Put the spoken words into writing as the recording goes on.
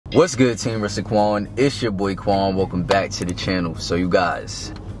What's good, team? RISSA Quan. It's your boy Quan. Welcome back to the channel. So you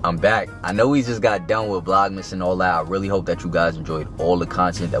guys, I'm back. I know we just got done with Vlogmas and all that. I really hope that you guys enjoyed all the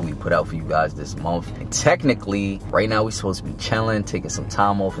content that we put out for you guys this month. And technically, right now we're supposed to be chilling, taking some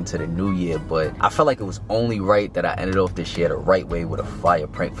time off into the new year, but I felt like it was only right that I ended off this year the right way with a fire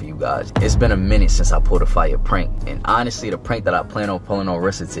prank for you guys. It's been a minute since I pulled a fire prank, and honestly, the prank that I plan on pulling on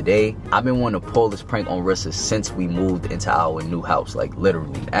RISSA today, I've been wanting to pull this prank on RISSA since we moved into our new house, like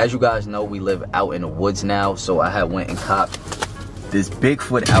literally. As you guys know, we live out in the woods now, so I had went and copped this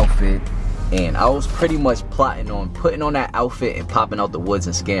Bigfoot outfit, and I was pretty much plotting on putting on that outfit and popping out the woods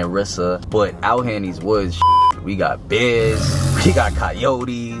and scaring RISSA. But out here in these woods, we got bears, we got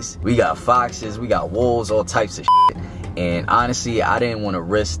coyotes, we got foxes, we got wolves, all types of shit. And honestly, I didn't want to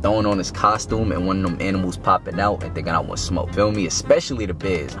risk throwing on this costume and one of them animals popping out and thinking I want smoke. Feel me? Especially the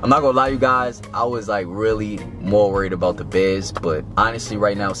bears. I'm not gonna lie, you guys, I was like really more worried about the bears, but honestly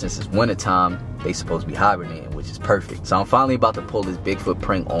right now, since it's winter time, they supposed to be hibernating, which is perfect. So I'm finally about to pull this Bigfoot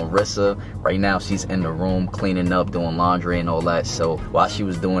prank on RISSA. Right now she's in the room cleaning up, doing laundry and all that. So while she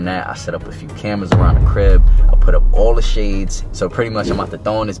was doing that, I set up a few cameras around the crib. I put up all the shades. So pretty much I'm about to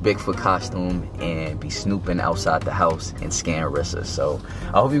throw on this Bigfoot costume and be snooping outside the house and scaring RISSA. So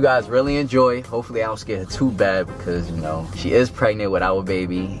I hope you guys really enjoy. Hopefully I don't scare her too bad, because you know, she is pregnant with our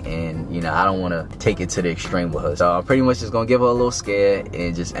baby, and you know, I don't want to take it to the extreme with her. So I'm pretty much just gonna give her a little scare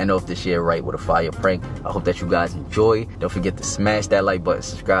and just end off this year right with a fire prank. I hope that you guys enjoy. Don't forget to smash that like button,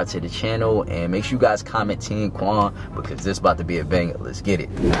 subscribe to the channel, and make sure you guys comment Team Quan, because this about to be a banger. Let's get it.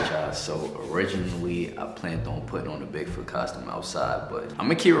 So originally I planned on putting on the Bigfoot costume outside, but I'm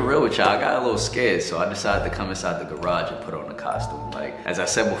gonna keep it real with y'all. I got a little scared, so I decided to come inside the garage and put on the costume. Like, as I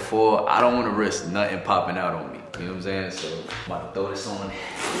said before, I don't want to risk nothing popping out on me. You know what I'm saying? So I'm about to throw this on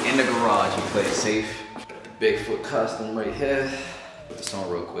in the garage and play it safe. Got the Bigfoot costume right here. Put this on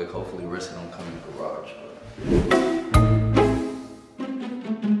real quick. Hopefully RISSA don't come in the garage.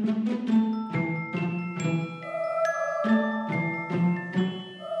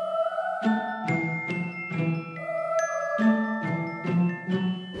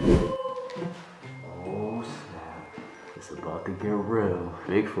 Oh snap. It's about to get real.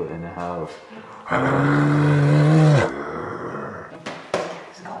 Bigfoot in the house.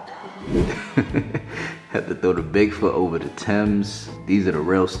 Had to throw the Bigfoot over the Thames. These are the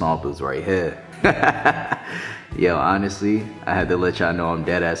real stompers right here. Yo, honestly, I had to let y'all know I'm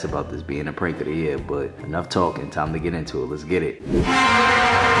dead ass about this being a prank of the year, but enough talking, time to get into it. Let's get it.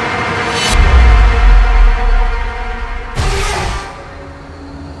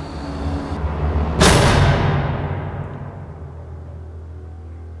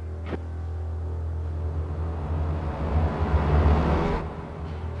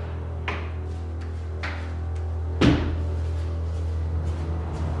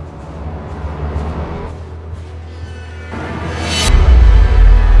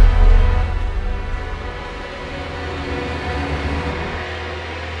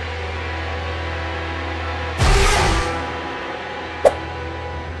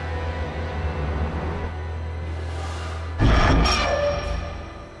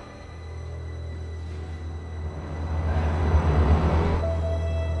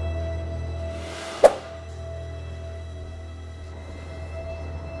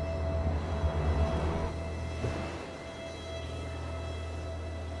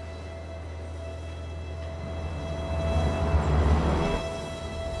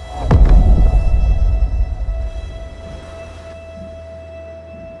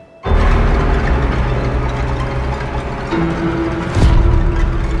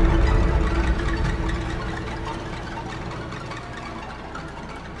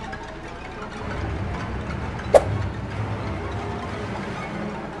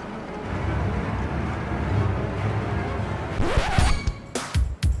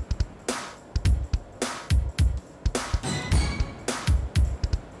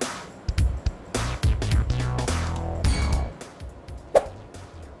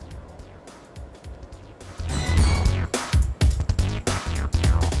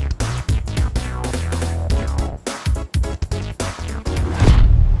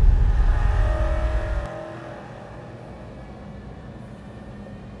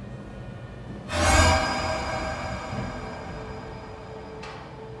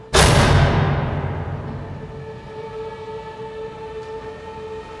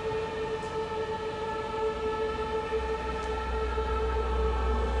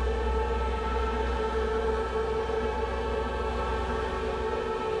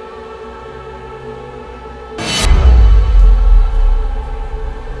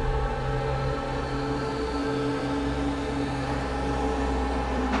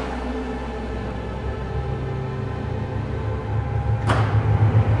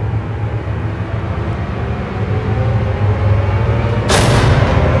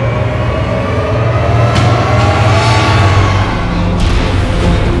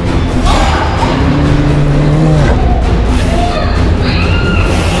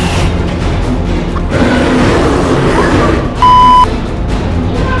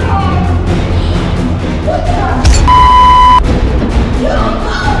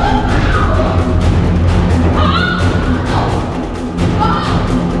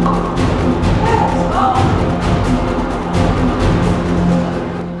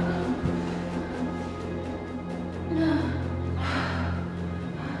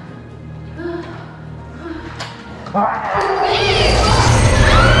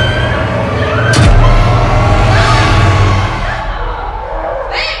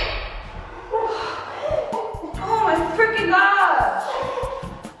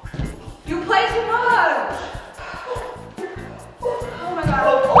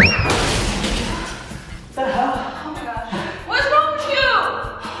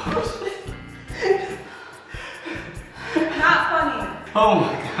 Oh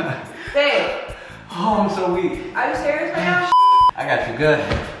my god. Babe. Oh, I'm so weak. Are you serious right now? I got you good.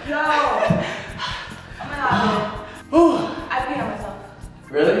 Yo. Oh my god. I peed on myself.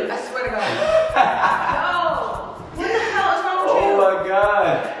 Really? I swear to God. Yo. What the hell is wrong with you? Oh my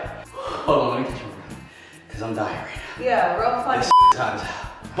god. Hold on, let me get you. Cause I'm dying right now. Yeah, real funny. This time's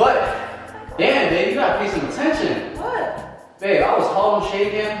out. But, damn, babe, you gotta pay some attention. What? Babe, I was Harlem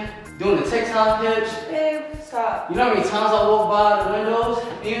shaking, doing the TikTok hips. Babe, stop. You know how many times I walk by the windows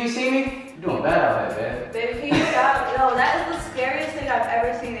and you ain't see me? You're doing bad out here, babe. Baby, can you stop? Yo, that is the scariest thing I've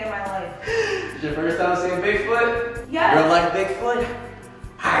ever seen in my life. It's your first time seeing Bigfoot? Yes. Real life Bigfoot?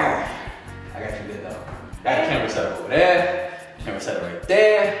 Arr. I got you good though. Got a camera set up over there. Camera set up right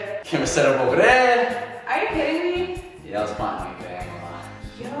there. Camera set up over there. Are you kidding me? Yeah, I was plotting on you, babe. I ain't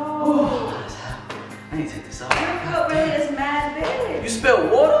gonna lie. Yo. I need to take this off. Your foot really is mad big. You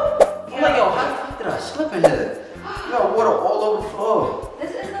spilled water? Yeah. I'm like, yo, how the fuck did I slip in here? You got water all over the floor.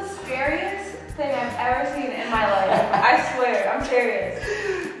 This is the scariest thing I've ever seen in my life. I swear, I'm serious.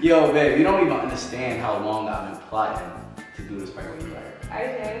 Yo, babe, you don't even understand how long I've been plotting to do this prank with you, right? Are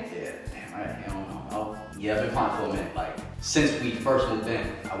you serious? Yeah, damn, I don't know. Yeah, I've been plotting for a minute. Like, since we first moved in,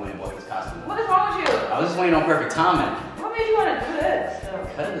 I went and bought this costume. What is wrong with you? I was just waiting on perfect timing. What made you want to do this?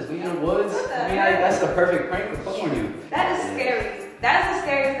 Because we in the woods. What the I mean, heck? that's the perfect prank to fuck on you. That is scary. That is the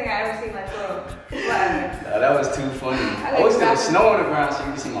scariest thing I ever seen, like, bro. Whatever. Nah, that was too funny. I I was gonna exactly. snow on the ground so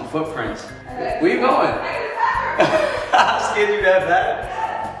you can see my footprints. Okay. Where you going? I I scared you that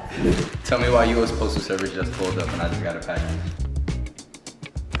bad. Tell me why U.S. Postal Service just pulled up and I just got a package.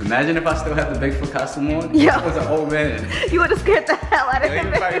 Imagine if I still had the Bigfoot costume on. Yeah. This was an old man. You would have scared the hell out of He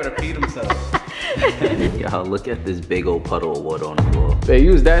him. probably would have peed himself. Y'all, look at this big old puddle of water on the floor. Babe,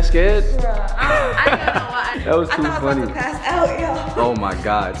 you was that scared? I don't know why. That was too I thought I was funny. about to pass out, yo. Oh my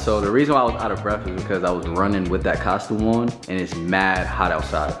god. So the reason why I was out of breath is because I was running with that costume on and it's mad hot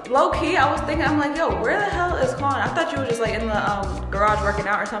outside. Low key, I was thinking, I'm like, yo, where the hell is Quan? I thought you were just like in the garage working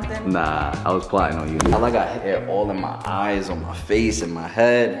out or something. Nah, I was plotting on you. I like got hair all in my eyes, on my face, in my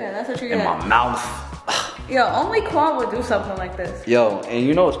head, Yeah, that's what you in get. my mouth. Yo, only Quan would do something like this. Yo, and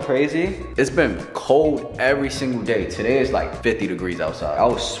you know what's crazy? It's been cold every single day. Today is like 50 degrees outside. I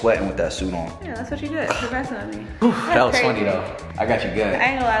was sweating with that suit on. Yeah, that's what you did. You're messing with me. That was crazy. funny though. I got you good. I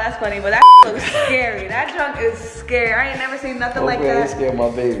ain't gonna lie, that's funny, but that looks scary. That junk is scary. I ain't never seen nothing like Hopefully I that. didn't scare my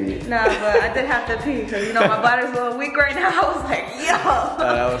baby. Nah, but I did have to pee, because you know my body's a little weak right now. I was like, yo.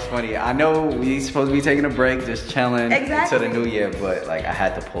 That was funny. I know we supposed to be taking a break, just chilling Exactly. until the new year, but like I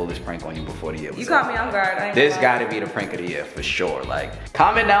had to pull this prank on you before the year was You up. caught me off guard. I ain't This gonna lie. gotta be the prank of the year for sure. Like,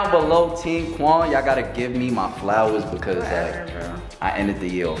 comment down below, Team Quan. Y'all gotta give me my flowers because Whatever, like bro. I ended the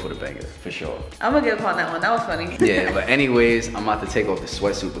year off with a banger for sure. I'm gonna give Quan that one. That was funny. Yeah, but anyways, I'm about to take off the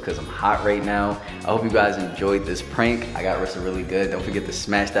sweatsuit because I'm hot right now. I hope you guys enjoyed this prank. I got Rissa really good. Don't forget to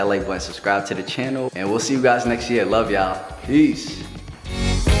smash that like button, subscribe to the channel, and we'll see you guys next year. Love y'all. Peace.